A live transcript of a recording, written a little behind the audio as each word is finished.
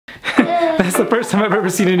That's the first time I've ever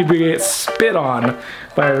seen anybody get spit on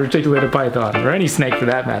by a reticulated python, or any snake for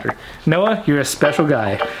that matter. Noah, you're a special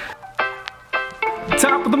guy.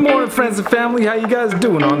 Top of the morning, friends and family. How you guys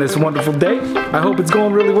doing on this wonderful day? I hope it's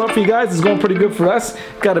going really well for you guys. It's going pretty good for us.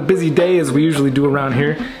 Got a busy day as we usually do around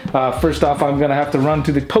here. First off, I'm gonna have to run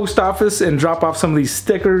to the post office and drop off some of these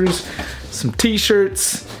stickers, some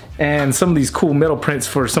t-shirts, and some of these cool metal prints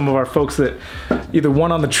for some of our folks that either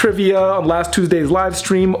won on the trivia on last Tuesday's live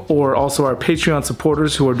stream, or also our Patreon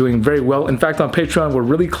supporters who are doing very well. In fact, on Patreon, we're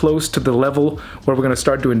really close to the level where we're gonna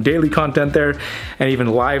start doing daily content there and even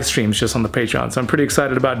live streams just on the Patreon. So I'm pretty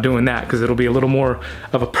excited about doing that because it'll be a little more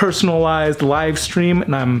of a personalized live stream,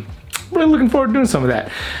 and I'm really looking forward to doing some of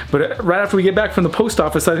that. But right after we get back from the post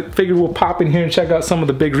office, I figured we'll pop in here and check out some of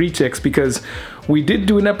the big retics, because we did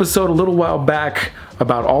do an episode a little while back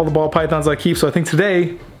about all the ball pythons I keep. So I think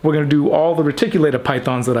today we're gonna do all the reticulated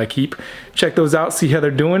pythons that I keep. Check those out, see how they're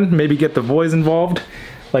doing, maybe get the boys involved,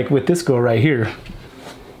 like with this girl right here.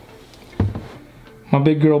 My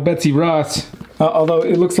big girl Betsy Ross. Although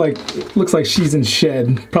it looks like she's in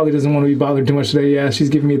shed. Probably doesn't want to be bothered too much today. Yeah, she's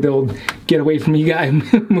giving me the old get away from me guy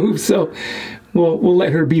move. So we'll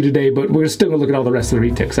let her be today, but we're still gonna look at all the rest of the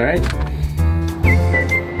retics, all right?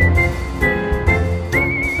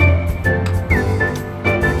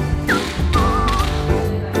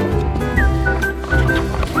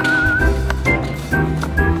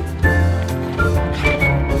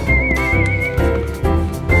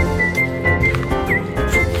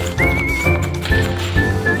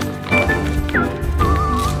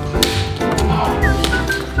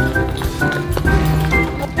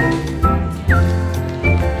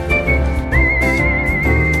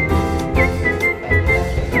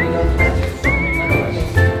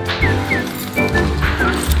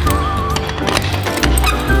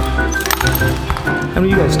 How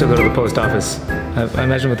many of you guys still go to the post office? I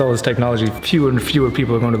imagine with all this technology, fewer and fewer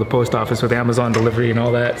people are going to the post office with Amazon delivery and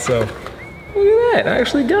all that, so. Look at that, I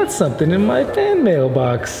actually got something in my fan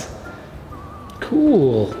mailbox.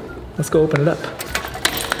 Cool. Let's go open it up.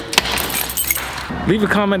 Leave a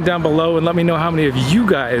comment down below and let me know how many of you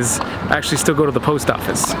guys actually still go to the post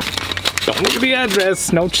office. Don't look at the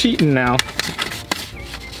address, no cheating now.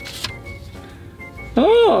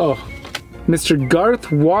 Oh, Mr.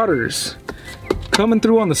 Garth Waters. Coming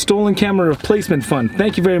through on the stolen camera replacement fund.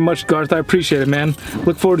 Thank you very much, Garth. I appreciate it, man.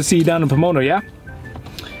 Look forward to see you down in Pomona, yeah?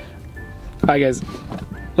 Alright, guys.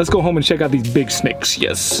 Let's go home and check out these big snakes.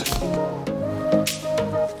 Yes.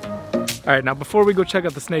 Alright, now before we go check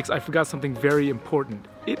out the snakes, I forgot something very important.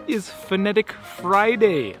 It is Phonetic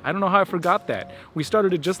Friday. I don't know how I forgot that. We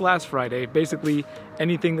started it just last Friday. Basically,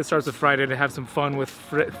 anything that starts with Friday to have some fun with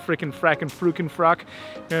frickin' frackin' frukin' frock.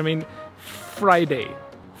 You know what I mean? Friday.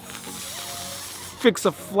 Fix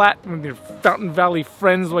a flat with your Fountain Valley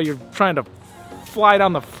friends while you're trying to fly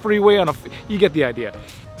down the freeway on a... You get the idea.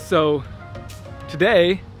 So,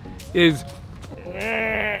 today is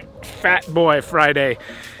Fat Boy Friday.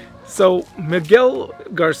 So, Miguel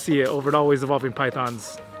Garcia over at Always Evolving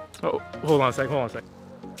Pythons... Oh, hold on a sec.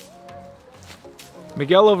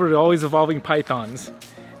 Miguel over at Always Evolving Pythons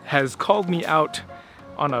has called me out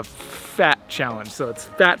on a fat challenge. So it's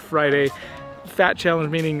Fat Friday. Fat challenge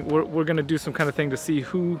meaning we're gonna do some kind of thing to see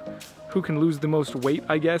who can lose the most weight,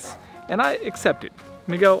 I guess. And I accept it.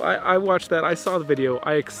 Miguel, I watched that, I saw the video,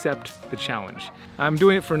 I accept the challenge. I'm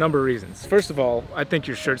doing it for a number of reasons. First of all, I think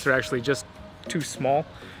your shirts are actually just too small.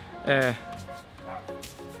 So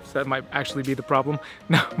that might actually be the problem.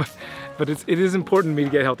 No, but it is important to me to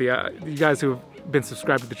get healthy. You guys who have been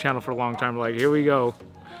subscribed to the channel for a long time are like, here we go.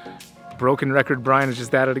 Broken record Brian is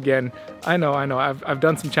just at it again. I know, I've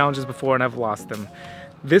done some challenges before and I've lost them.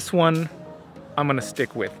 This one, I'm gonna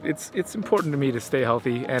stick with. It's important to me to stay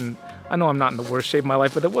healthy, and I know I'm not in the worst shape of my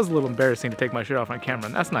life, but it was a little embarrassing to take my shirt off on camera,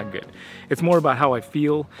 and that's not good. It's more about how I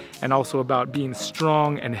feel, and also about being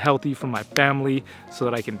strong and healthy for my family, so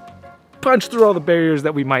that I can punch through all the barriers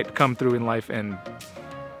that we might come through in life and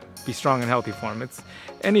be strong and healthy for them. It's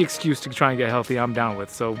any excuse to try and get healthy, I'm down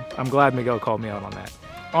with, so I'm glad Miguel called me out on that.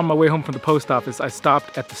 On my way home from the post office, I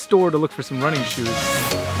stopped at the store to look for some running shoes.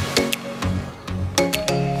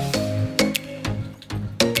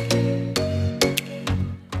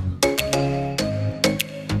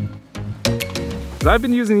 I've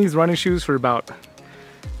been using these running shoes for about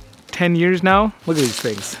 10 years now. Look at these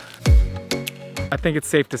things. I think it's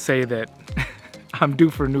safe to say that I'm due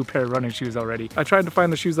for a new pair of running shoes already. I tried to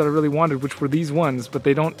find the shoes that I really wanted, which were these ones, but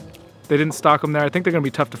they didn't stock them there. I think they're gonna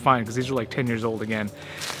be tough to find because these are like 10 years old again.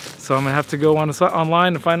 So I'm gonna have to go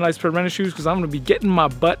online and find a nice pair of running shoes because I'm gonna be getting my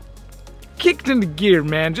butt kicked into gear,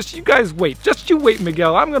 man. Just you guys wait. Just you wait,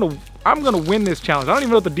 Miguel. I'm gonna I'm gonna win this challenge. I don't even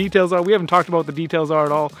know what the details are. We haven't talked about what the details are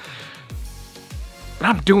at all. But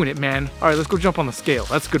I'm doing it, man. All right, let's go jump on the scale.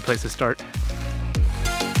 That's a good place to start.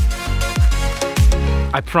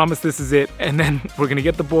 I promise this is it, and then we're gonna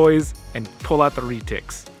get the boys and pull out the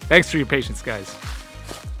retics. Thanks for your patience, guys.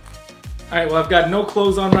 All right, well, I've got no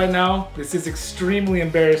clothes on right now. This is extremely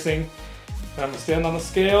embarrassing. I'm gonna stand on the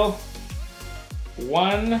scale.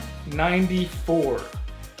 194.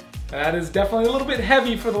 That is definitely a little bit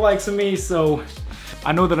heavy for the likes of me, so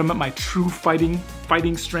I know that I'm at my true fighting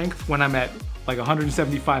strength when I'm at like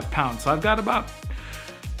 175 pounds. So I've got about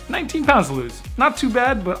 19 pounds to lose. Not too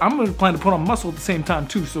bad, but I'm gonna plan to put on muscle at the same time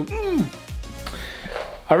too, so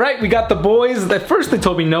All right, we got the boys. At first they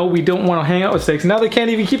told me no, we don't want to hang out with snakes. Now they can't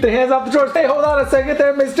even keep their hands off the drawers. Hey, hold on a second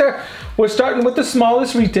there, mister. We're starting with the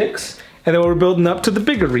smallest retics, and then we're building up to the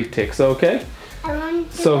bigger retics, okay?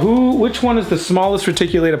 So which one is the smallest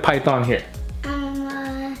reticulated python here?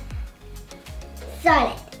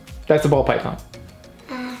 Solid. That's a ball python.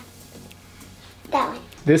 That one.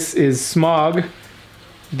 This is Smog,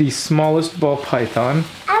 the smallest ball python.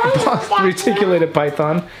 Reticulated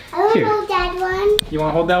python. I want to hold that one. You want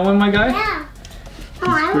to hold that one, my guy? Yeah. Oh,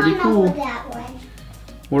 I want to hold that one.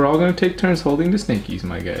 We're all going to take turns holding the snakies,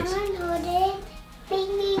 my guys. I want to hold it.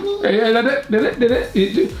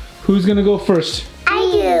 Hey, who's going to go first? I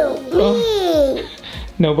do. Me.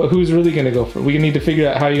 No, but who's really going to go first? We need to figure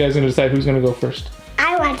out how you guys are going to decide who's going to go first.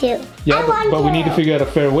 I want to. Yeah, but we need to figure out a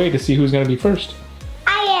fair way to see who's going to be first.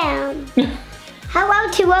 I am. How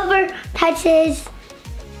about whoever touches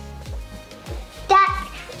that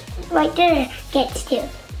right there gets to?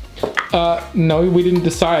 No, we didn't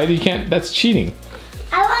decide. You can't. That's cheating.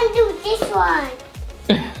 I want to do this one.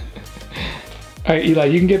 All right, Eli,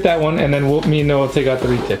 you can get that one, and then me and Noah will take out the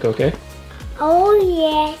retic, okay? Oh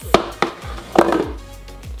yes.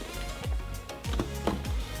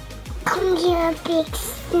 Come here, big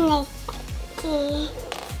snake. Okay.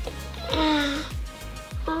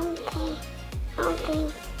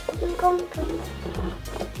 Okay. I'm going to put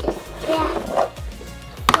that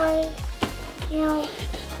for you.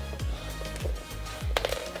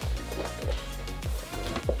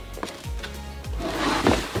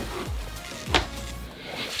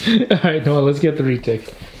 All right, Noah, let's get the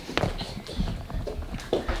retic.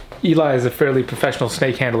 Eli is a fairly professional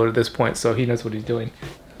snake handler at this point, so he knows what he's doing.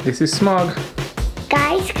 This is Smog.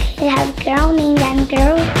 Guys have girl names and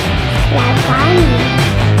girls have guy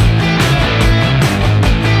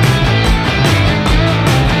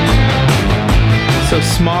So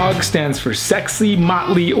Smog stands for Sexy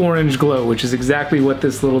Motley Orange Glow, which is exactly what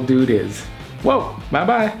this little dude is. Whoa,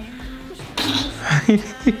 bye-bye.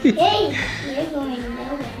 Hey, you're going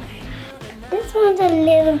nowhere. This one's a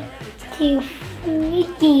little too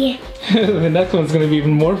freaky. The next one's gonna be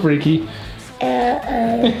even more freaky.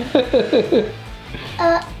 Uh-oh,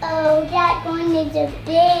 that one is a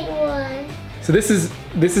big one. So this is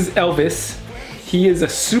Elvis. He is a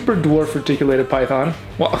super dwarf reticulated python.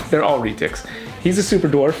 Well, they're all retics. He's a super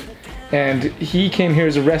dwarf, and he came here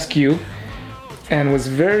as a rescue and was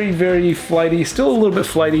very, very flighty, still a little bit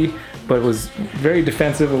flighty, but was very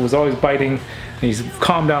defensive and was always biting. And he's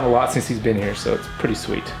calmed down a lot since he's been here, so it's pretty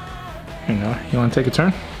sweet. You know, you want to take a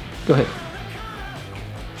turn? Go ahead.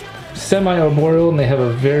 Semi-arboreal, and they have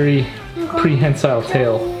a very prehensile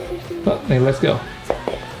tail. Oh, hey, let's go.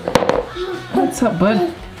 What's up,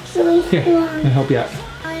 bud? Here, let me help you out.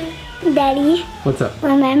 Daddy, What's up?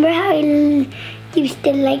 remember how I used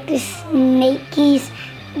to like the snakies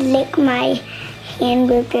lick my hand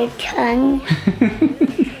with their tongue?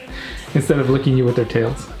 Instead of licking you with their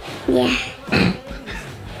tails. Yeah.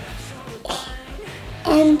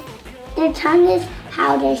 And their tongue is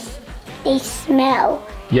how they smell.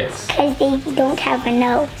 Yes. Because they don't have a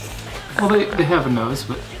nose. Well, they have a nose,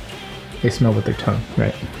 but they smell with their tongue,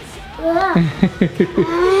 right?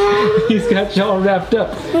 He's got you all wrapped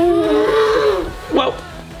up. Whoa.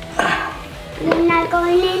 I'm not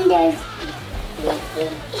going in there.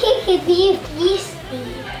 He could be beastie.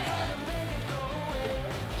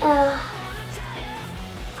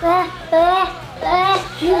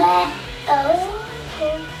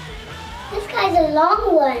 This guy's a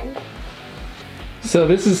long one. So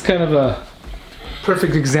this is kind of a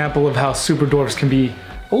perfect example of how super dwarfs can be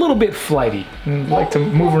a little bit flighty and like to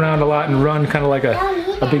move around a lot and run kind of like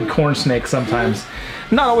a big corn snake sometimes.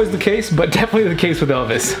 Not always the case, but definitely the case with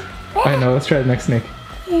Elvis. I know, let's try the next snake.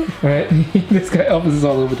 All right, this guy Elvis is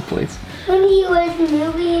all over the place. When he was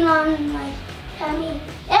moving on my tummy,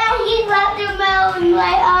 and he wrapped him around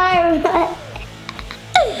my arm.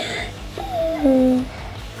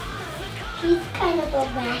 He's kind of a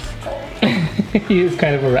rascal. He is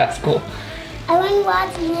kind of a rascal. I went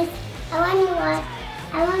watching this I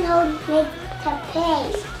want to hold Mr.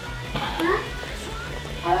 Pig. Huh?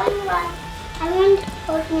 I want to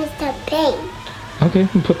hold Mr. Pig. Okay,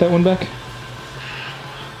 and put that one back.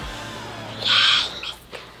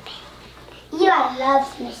 Eli loves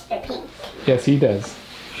Mr. Pink. Yes, he does.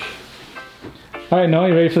 All right, Noah,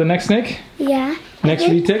 you ready for the next snake? Yeah. Next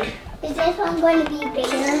retic? Is this one going to be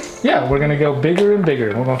bigger? Yeah, we're gonna go bigger and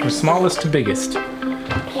bigger. We're going from smallest to biggest.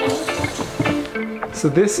 Okay. So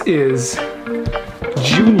this is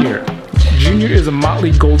Junior. Junior is a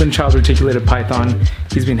motley golden child reticulated python.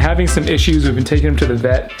 He's been having some issues. We've been taking him to the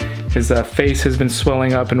vet. His face has been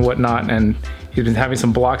swelling up and whatnot, and he's been having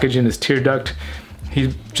some blockage in his tear duct.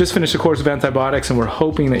 He just finished a course of antibiotics, and we're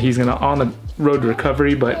hoping that he's gonna on the road to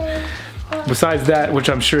recovery, but besides that, which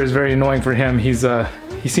I'm sure is very annoying for him, he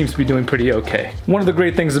seems to be doing pretty okay. One of the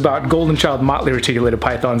great things about golden child motley reticulated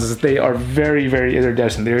pythons is that they are very, very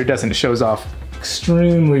iridescent. The iridescent shows off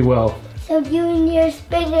extremely well. So Junior's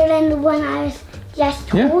bigger than the one I was just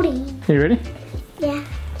holding. Are you ready? Yeah.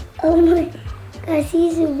 Oh my gosh,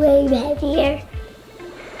 he's way heavier.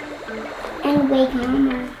 And way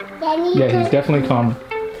calmer. Yeah, he's definitely calmer.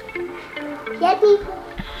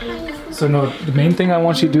 So no, the main thing I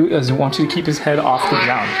want you to do is I want you to keep his head off the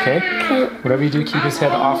ground, okay? Okay. Whatever you do, keep his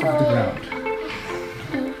head off of the ground.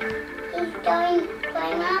 He's going to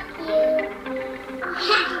climb up you.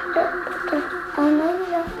 Oh no.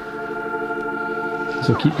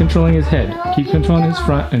 So keep controlling his head. Keep controlling his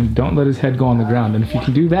front and don't let his head go on the ground. And if you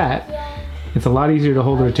can do that, it's a lot easier to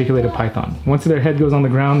hold a reticulated python. Once their head goes on the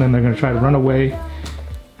ground, then they're gonna try to run away.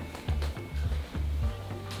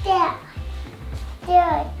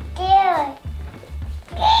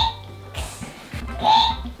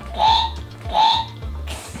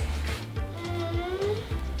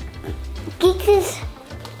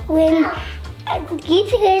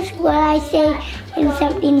 Geeks is what I say when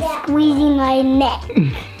something's squeezing my neck.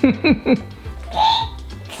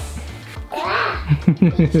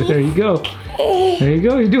 There you go. There you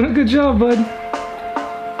go. You're doing a good job, bud.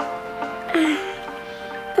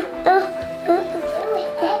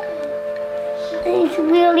 It's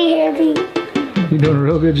really heavy. You're doing a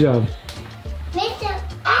real good job.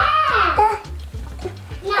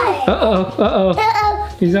 Uh-oh,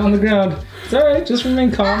 uh-oh. He's on the ground. It's all right. Just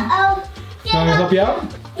remain calm. You want me to help you out?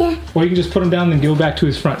 Yeah. Or you can just put him down and go back to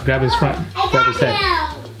his front. Grab his front. Grab his head.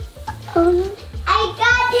 I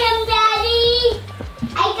got him, Daddy.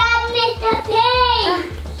 I got Mr. Pig.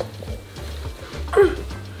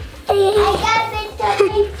 I got Mr.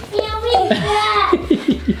 Pig really fast.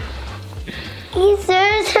 He's so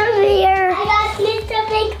severe. I got Mr.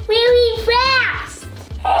 Pig really fast.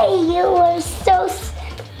 Hey, you are so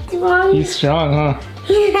strong. He's strong, huh?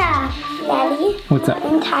 Yeah. Daddy, what's up?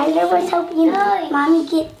 And Tyler was helping Mommy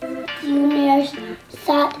get Junior's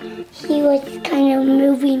shot. He was kind of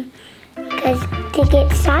moving because to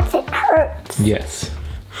get shots it hurts. Yes.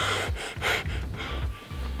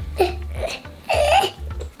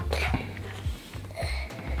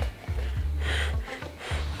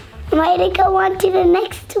 I'm ready to go on to the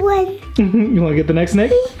next one. You want to get the next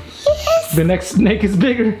snake? Yes. The next snake is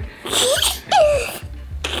bigger.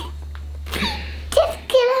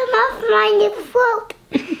 Mine is float.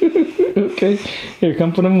 Okay, here,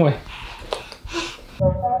 come put them away.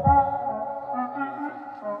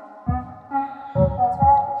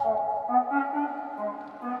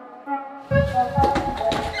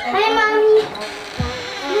 Hi, Mommy.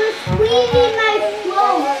 You're squeezing my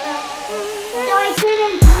throat, so I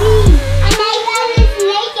couldn't breathe. And I got a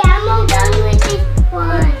snake ammo done with this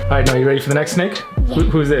one. All right, now you ready for the next snake? Yeah.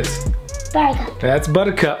 Who's this? Buttercup. That's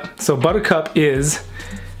Buttercup. So Buttercup is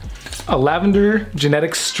a lavender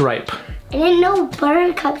genetic stripe. I didn't know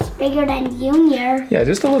Buttercup's bigger than Junior. Yeah,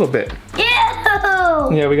 just a little bit. Ew!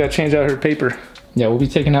 Yeah, we gotta change out her paper. Yeah, we'll be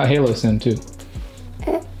taking out Halo soon too.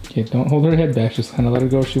 Okay, don't hold her head back, just kind of let her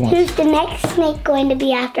go if she wants. Who's the next snake going to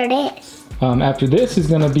be after this? After this is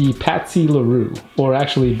gonna be Patsy LaRue, or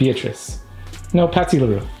actually Beatrice. No, Patsy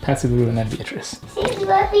LaRue. Patsy LaRue and then Beatrice.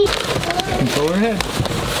 Let me Control her head.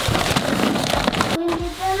 when you're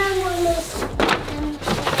done, I'm going to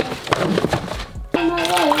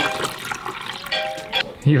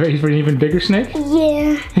You ready for an even bigger snake?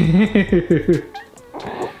 Yeah.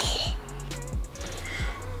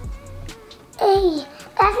 Hey,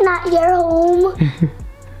 that's not your home.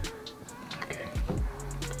 Okay.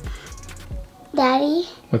 Daddy,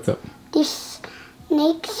 What's up? these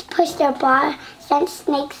snakes push their body, since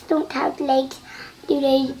snakes don't have legs, do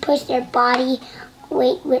they push their body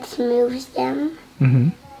weight which moves them? Mm-hmm.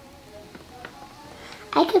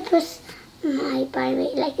 I could push my body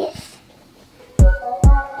weight like this.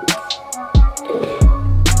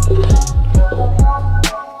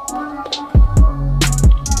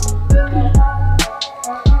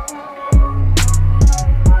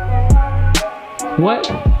 What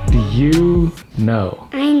do you know?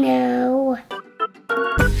 I know.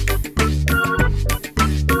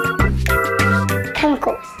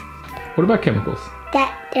 Chemicals. What about chemicals?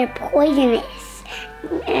 That they're poisonous.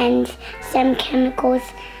 And some chemicals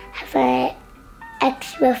have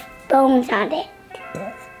extra bones on it.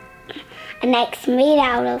 And that's made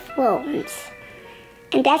out of bones.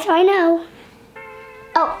 And that's what I know.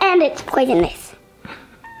 Oh, and it's poisonous.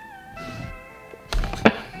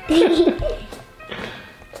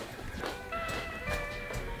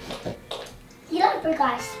 You don't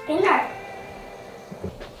forgot a spinner.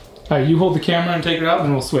 Alright, you hold the camera and take her out, and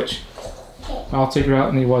then we'll switch. Okay. I'll take her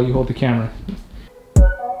out while you hold the camera.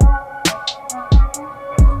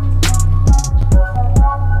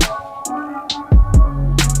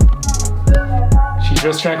 She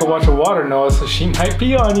just drank a bunch of water, Noah, so she might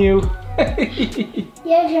pee on you.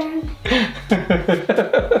 Your turn.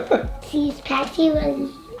 She's Patsy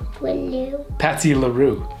LaRue. Patsy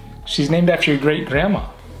LaRue. She's named after your great grandma.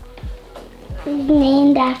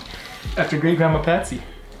 Named After great grandma Patsy.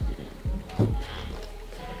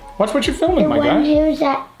 Watch what you're filming, my the one guy. who's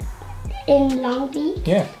in Long Beach.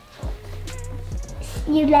 Yeah.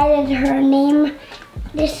 You let her name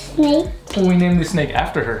this snake. Oh, we named the snake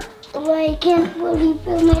after her. Well, I can't really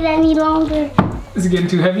film it any longer. Is it getting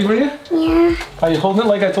too heavy for you? Yeah. Are you holding it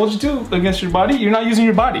like I told you to against your body? You're not using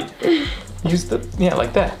your body. Use the, yeah,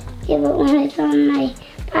 like that. Yeah, but when it's on my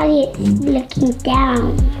body, it's looking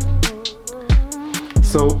down.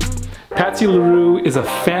 So, Patsy LaRue is a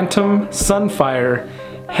phantom sunfire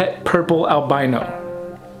het purple albino.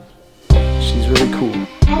 She's really cool.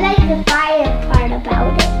 I like the fire part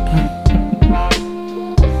about it.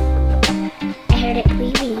 I heard it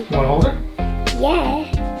breathing. You wanna hold her?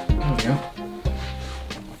 Yeah. There we go.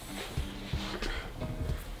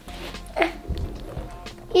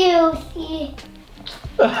 You see.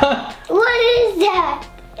 What is that?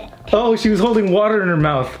 Oh, she was holding water in her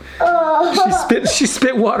mouth. Oh. She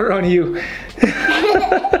spit water on you.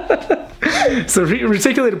 So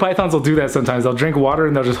reticulated pythons will do that sometimes. They'll drink water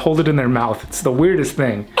and they'll just hold it in their mouth. It's the weirdest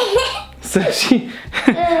thing. So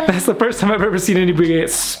that's the first time I've ever seen anybody get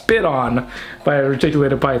spit on by a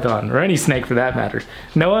reticulated python, or any snake for that matter.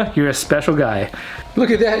 Noah, you're a special guy.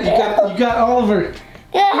 Look at that, you got all of her.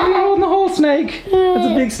 You're holding the whole snake. That's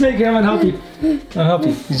a big snake. I'm gonna help you. I'll help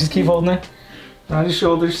you. You just keep holding her around your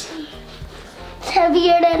shoulders. It's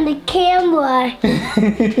heavier than the camera.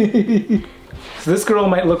 So this girl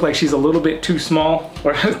might look like she's a little bit too small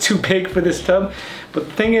or too big for this tub, but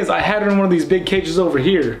the thing is, I had her in one of these big cages over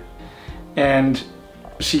here, and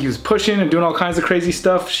she was pushing and doing all kinds of crazy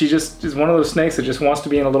stuff. She just is one of those snakes that just wants to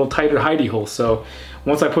be in a little tighter hidey hole. So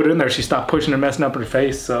once I put her in there, she stopped pushing and messing up her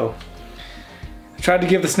face. So I tried to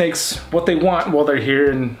give the snakes what they want while they're here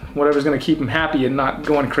and whatever's gonna keep them happy and not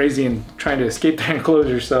going crazy and trying to escape their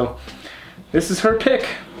enclosure. So this is her pick.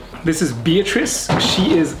 This is Beatrice.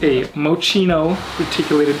 She is a Moschino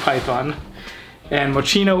reticulated python. And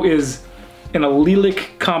Moschino is an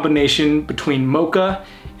allelic combination between Mocha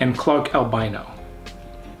and Clark albino.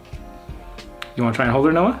 You wanna try and hold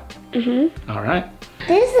her, Noah? Mm-hmm. All right.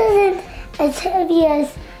 This isn't as heavy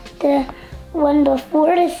as the one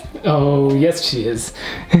before this. Oh, yes she is.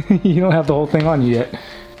 You don't have the whole thing on you yet.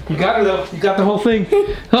 You got her though. You got the whole thing.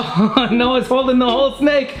 Oh, Noah's holding the whole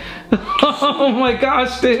snake. Oh my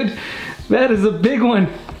gosh, dude. That is a big one.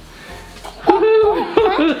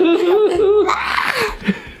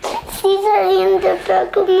 She's in the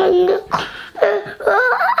back of my neck.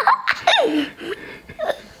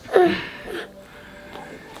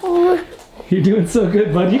 You're doing so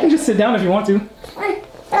good, bud. You can just sit down if you want to. Ow.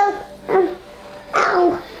 Ow.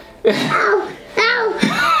 Ow. Ow.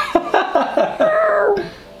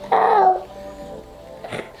 Ow.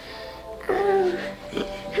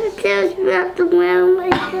 It just wrapped around my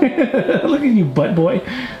head. Look at you, butt boy.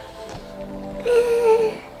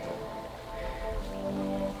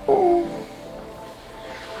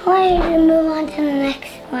 Why don't we move on to the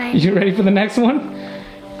next one? You ready for the next one?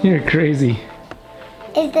 You're crazy.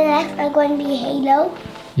 Is the next one going to be Halo?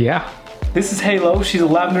 Yeah. This is Halo. She's a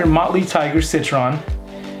lavender motley tiger citron.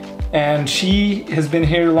 And she has been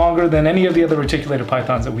here longer than any of the other reticulated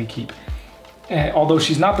pythons that we keep. Although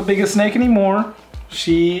she's not the biggest snake anymore,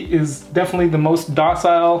 she is definitely the most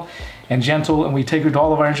docile and gentle, and we take her to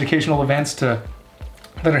all of our educational events to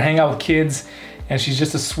let her hang out with kids, and she's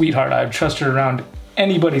just a sweetheart. I trust her around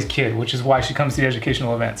anybody's kid, which is why she comes to the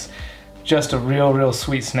educational events. Just a real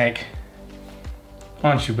sweet snake.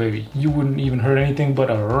 Aren't you, baby? You wouldn't even hurt anything but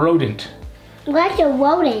a rodent. What's a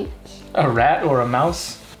rodent? A rat or a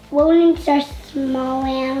mouse? Rodents are small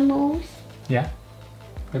animals. Yeah,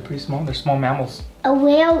 they're pretty small. They're small mammals. A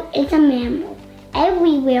whale is a mammal.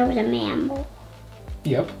 everywhere is a mammal.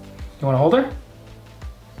 Yep. You want to hold her?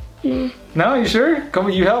 Nah. No, you sure? Come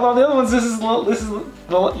on, you held all the other ones. This is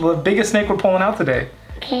the biggest snake we're pulling out today.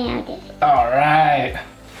 Okay, I'll get it. All right.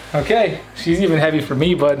 Okay, she's even heavy for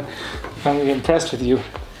me, bud. I'm impressed with you.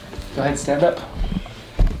 Go ahead, stand up.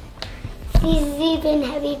 She's even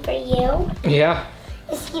heavy for you. Yeah,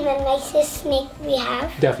 It's even the nicest snake we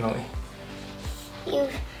have. definitely. You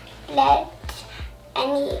let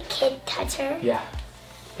any kid touch her. Yeah.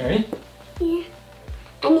 Ready? Yeah.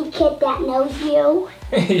 Any kid that knows you.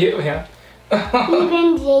 Yeah.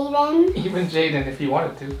 Even Jaden. Even Jaden, if he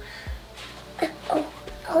wanted to. Oh,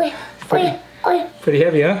 Pretty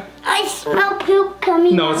heavy, huh? I smell poop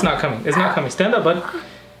coming No, out. it's not coming. It's not coming. Stand up, bud.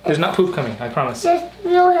 There's not poop coming, I promise. It's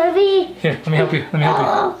real heavy. Here, let me help you. Let me help you.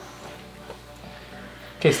 Oh.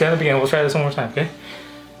 Okay, stand up again. We'll try this one more time, okay?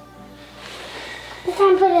 This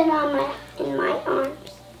time put it on in my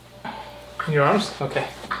arms. In your arms? Okay.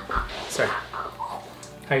 Sorry.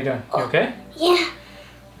 How you doing? You okay? Yeah.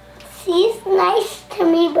 She's nice to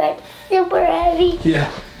me, but super heavy.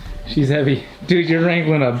 Yeah. She's heavy. Dude, you're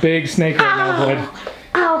wrangling a big snake right now, bud.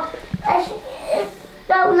 Ow. It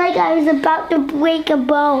felt like I was about to break a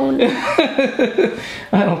bone. I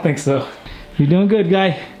don't think so. You're doing good,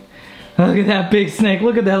 guy. Look at that big snake.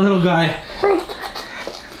 Look at that little guy.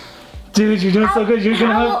 Dude, you're doing so good. You're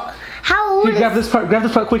gonna have... How old Here, grab this part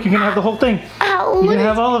quick. You're gonna have the whole thing. How old You're gonna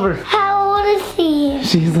have all of her. How old is he?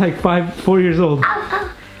 She's like 4 years old.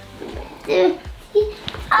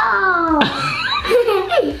 Oh.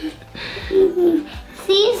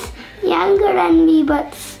 She's younger than me,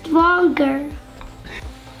 but stronger.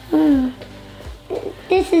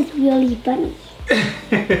 This is really funny.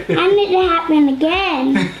 And it happened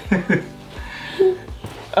again.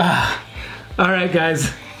 Alright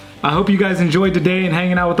guys, I hope you guys enjoyed today and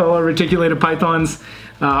hanging out with all our reticulated pythons.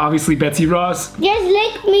 Obviously Betsy Ross. Just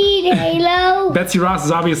lick me, Halo. Betsy Ross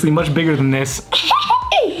is obviously much bigger than this.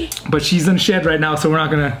 But she's in shed right now, so we're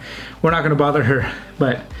not gonna bother her.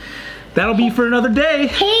 But that'll be for another day.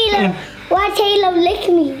 Halo, watch Halo lick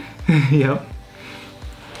me. Yep.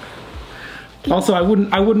 Also, I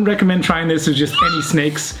wouldn't recommend trying this with just any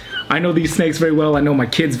snakes. I know these snakes very well. I know my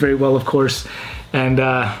kids very well, of course. And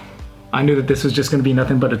I knew that this was just gonna be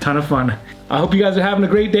nothing but a ton of fun. I hope you guys are having a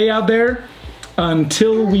great day out there.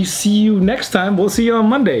 Until we see you next time, we'll see you on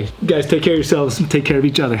Monday. You guys take care of yourselves and take care of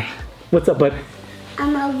each other. What's up, bud?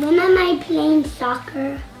 When am I playing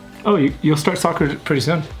soccer? Oh, you'll start soccer pretty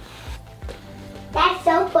soon. That's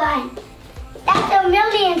so fun. That's a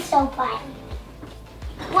million so fun.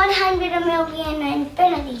 100 a million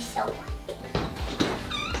infinity so fun.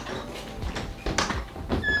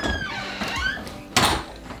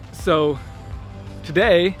 So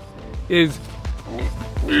today is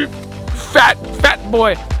fat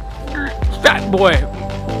boy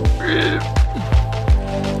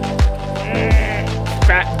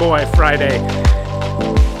Friday.